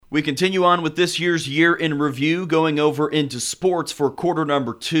We continue on with this year's Year in Review, going over into sports for quarter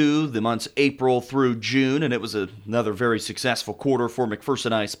number 2, the months April through June, and it was another very successful quarter for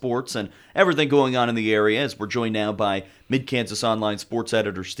McPherson High Sports and everything going on in the area, as we're joined now by Mid-Kansas Online sports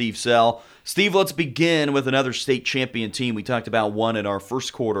editor Steve Sell. Steve, let's begin with another state champion team. We talked about one in our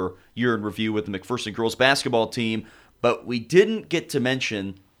first quarter Year in Review with the McPherson girls basketball team, but we didn't get to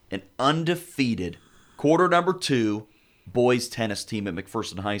mention an undefeated quarter number 2 boys tennis team at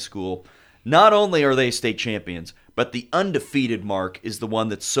McPherson High School. Not only are they state champions, but the undefeated mark is the one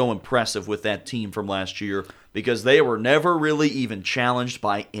that's so impressive with that team from last year because they were never really even challenged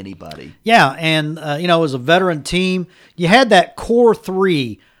by anybody. Yeah, and as a veteran team, you had that core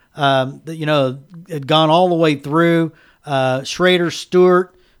three that had gone all the way through. Schrader,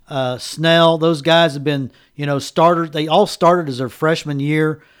 Stewart, Snell, those guys have been starters. They all started as their freshman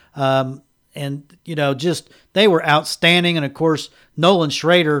year. They were outstanding. And, of course, Nolan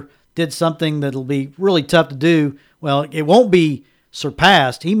Schrader did something that'll be really tough to do. Well, it won't be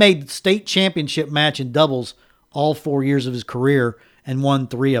surpassed. He made the state championship match in doubles all 4 years of his career and won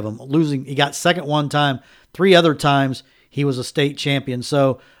 3 of them. He got second one time. 3 other times he was a state champion.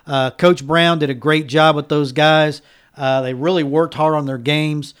 So Coach Brown did a great job with those guys. They really worked hard on their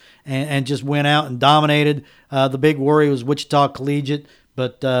games and just went out and dominated. The big worry was Wichita Collegiate,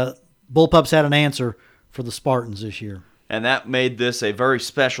 but Bullpups had an answer for the Spartans this year. And that made this a very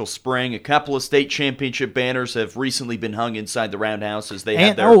special spring. A couple of state championship banners have recently been hung inside the Roundhouse as they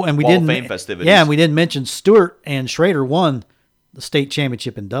had their Wall of Fame festivities. Yeah, and we didn't mention Stewart and Schrader won the state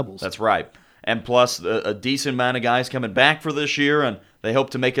championship in doubles. That's right. And plus a decent amount of guys coming back for this year, and they hope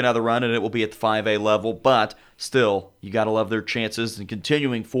to make another run, and it will be at the 5A level. But still, you got to love their chances and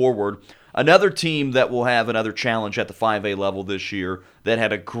continuing forward. Another team that will have another challenge at the 5A level this year that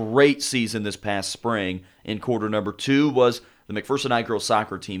had a great season this past spring in quarter number 2 was the McPherson High girls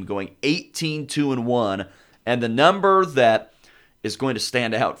soccer team going 18-2-1. And the number that is going to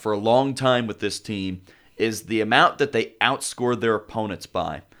stand out for a long time with this team is the amount that they outscored their opponents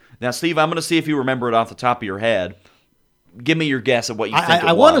by. Now, Steve, I'm going to see if you remember it off the top of your head. Give me your guess at what you think it was.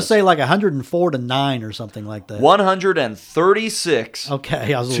 I want to say like 104-9 or something like that. 136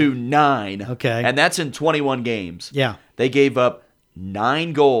 to 9. Okay. And that's in 21 games. Yeah. They gave up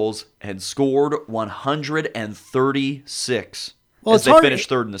 9 goals and scored 136 as they finished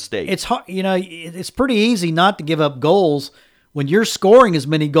third in the state. It's hard, it's pretty easy not to give up goals when you're scoring as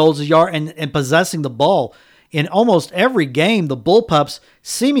many goals as you are and possessing the ball. In almost every game, the Bullpups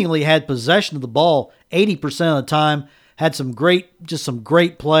seemingly had possession of the ball 80% of the time. Had some great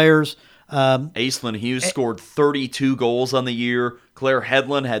players. Aislinn Hughes scored 32 goals on the year. Claire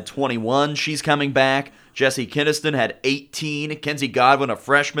Headland had 21. She's coming back. Jessie Kinniston had 18. Kenzie Godwin, a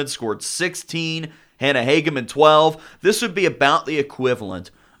freshman, scored 16. Hannah Hageman, 12. This would be about the equivalent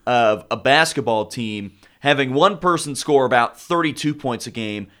of a basketball team having one person score about 32 points a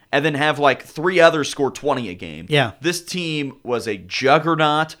game and then have like 3 others score 20 a game. Yeah. This team was a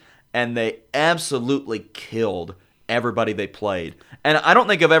juggernaut, and they absolutely killed everybody they played. And I don't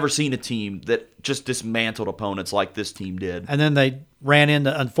think I've ever seen a team that just dismantled opponents like this team did. And then they ran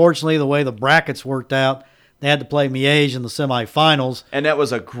into, unfortunately, the way the brackets worked out, they had to play Miege in the semifinals. And that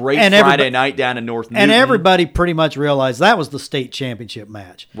was a great Friday night down in North Newton. And everybody pretty much realized that was the state championship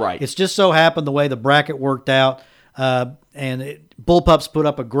match. Right. It's just so happened the way the bracket worked out. Bullpups put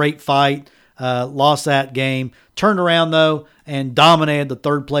up a great fight, lost that game, turned around, though, and dominated the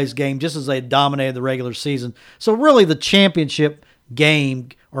third-place game just as they dominated the regular season. So really the championship game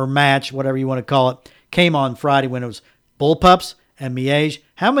or match, whatever you want to call it, came on Friday when it was Bullpups and Miege.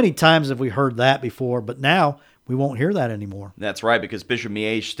 How many times have we heard that before? But now we won't hear that anymore. That's right, because Bishop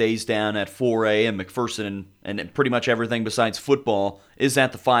Miege stays down at 4A, and McPherson and pretty much everything besides football is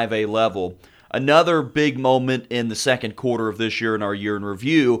at the 5A level. Another big moment in the second quarter of this year in our Year in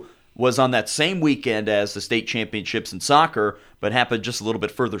Review was on that same weekend as the state championships in soccer, but happened just a little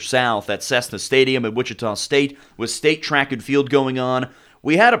bit further south at Cessna Stadium at Wichita State with state track and field going on.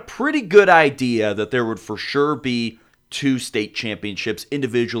 We had a pretty good idea that there would for sure be 2 state championships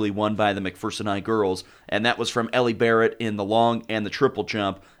individually won by the McPherson High girls, and that was from Ellie Barrett in the long and the triple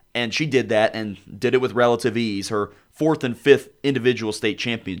jump, and she did that and did it with relative ease, her 4th and 5th individual state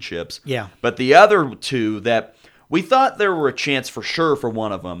championships. Yeah. But the other 2 that we thought there were a chance for sure for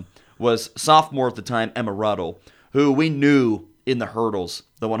one of them was sophomore at the time, Emma Ruddle, who we knew in the hurdles,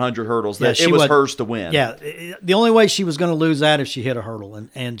 the 100 hurdles, that it was hers to win. Yeah, the only way she was going to lose that if she hit a hurdle,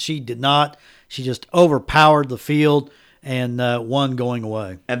 and she did not. She just overpowered the field and won going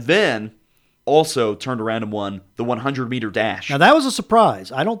away. And then also turned around and won the 100-meter dash. Now, that was a surprise.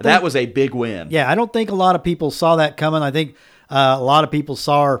 That was a big win. Yeah, I don't think a lot of people saw that coming. I think A lot of people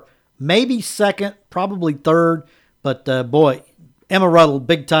saw her maybe second, probably third. But, boy, Emma Ruddle,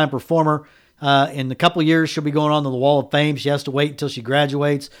 big-time performer. In a couple of years, she'll be going on to the Wall of Fame. She has to wait until she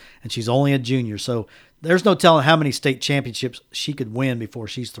graduates, and she's only a junior. So there's no telling how many state championships she could win before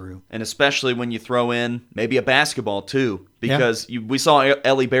she's through. And especially when you throw in maybe a basketball, too, because we saw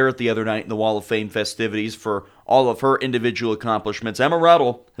Ellie Barrett the other night in the Wall of Fame festivities for all of her individual accomplishments. Emma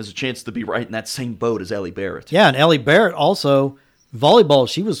Ruddle has a chance to be right in that same boat as Ellie Barrett. Yeah, and Ellie Barrett also, volleyball,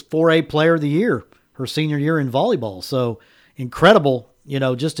 she was 4A Player of the Year her senior year in volleyball. So incredible,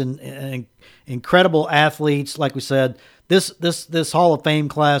 just incredible athletes. Like we said, this Hall of Fame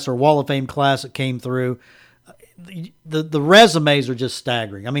class or Wall of Fame class that came through, the resumes are just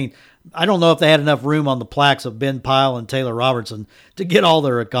staggering. I mean, I don't know if they had enough room on the plaques of Ben Pyle and Taylor Robertson to get all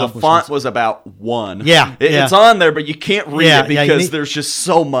their accomplishments. The font was about one. Yeah. It's on there, but you can't read it because there's just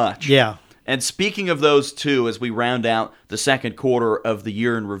so much. Yeah. And speaking of those two, as we round out the second quarter of the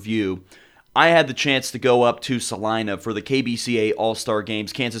year in review, I had the chance to go up to Salina for the KBCA All-Star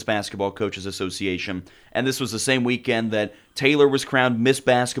Games, Kansas Basketball Coaches Association, and this was the same weekend that Taylor was crowned Miss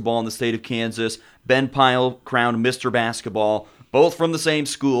Basketball in the state of Kansas, Ben Pyle crowned Mr. Basketball, both from the same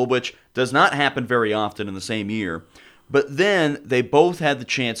school, which does not happen very often in the same year. But then they both had the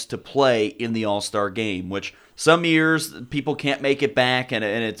chance to play in the All-Star Game, which some years people can't make it back, and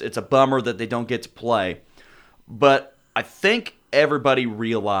it's a bummer that they don't get to play. But I think everybody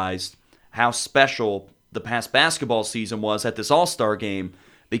realized how special the past basketball season was at this All-Star Game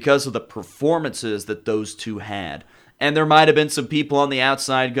because of the performances that those two had. And there might have been some people on the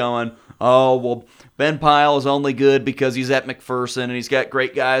outside going, oh, well, Ben Pyle is only good because he's at McPherson and he's got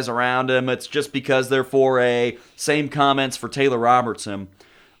great guys around him. It's just because they're 4A. Same comments for Taylor Robertson.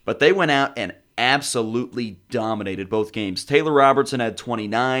 But they went out and absolutely dominated both games. Taylor Robertson had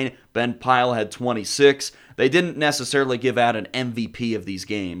 29. Ben Pyle had 26. They didn't necessarily give out an MVP of these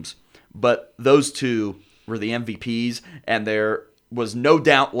games, but those two were the MVPs, and there was no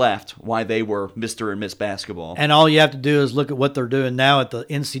doubt left why they were Mr. and Miss Basketball. And all you have to do is look at what they're doing now at the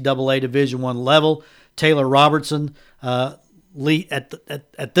NCAA Division I level. Taylor Robertson at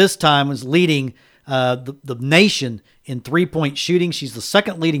this time is leading the nation in three-point shooting. She's the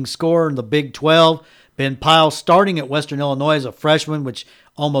second leading scorer in the Big 12. Ben Pyle starting at Western Illinois as a freshman, which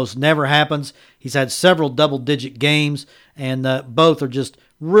almost never happens. He's had several double-digit games, and both are just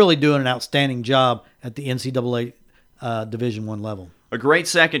really doing an outstanding job at the NCAA Division I level. A great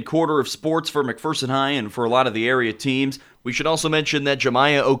second quarter of sports for McPherson High and for a lot of the area teams. We should also mention that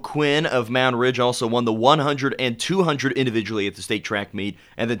Jemiah O'Quinn of Mound Ridge also won the 100 and 200 individually at the state track meet,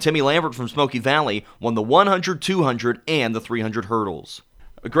 and then Timmy Lambert from Smoky Valley won the 100, 200, and the 300 hurdles.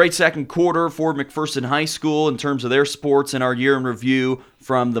 A great second quarter for McPherson High School in terms of their sports and our year in review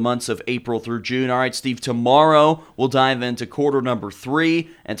from the months of April through June. All right, Steve, tomorrow we'll dive into quarter number 3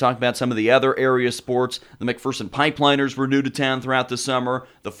 and talk about some of the other area sports. The McPherson Pipeliners were new to town throughout the summer.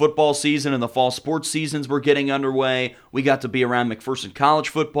 The football season and the fall sports seasons were getting underway. We got to be around McPherson College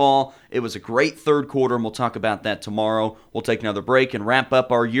football. It was a great third quarter, and we'll talk about that tomorrow. We'll take another break and wrap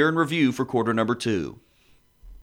up our year in review for quarter number 2.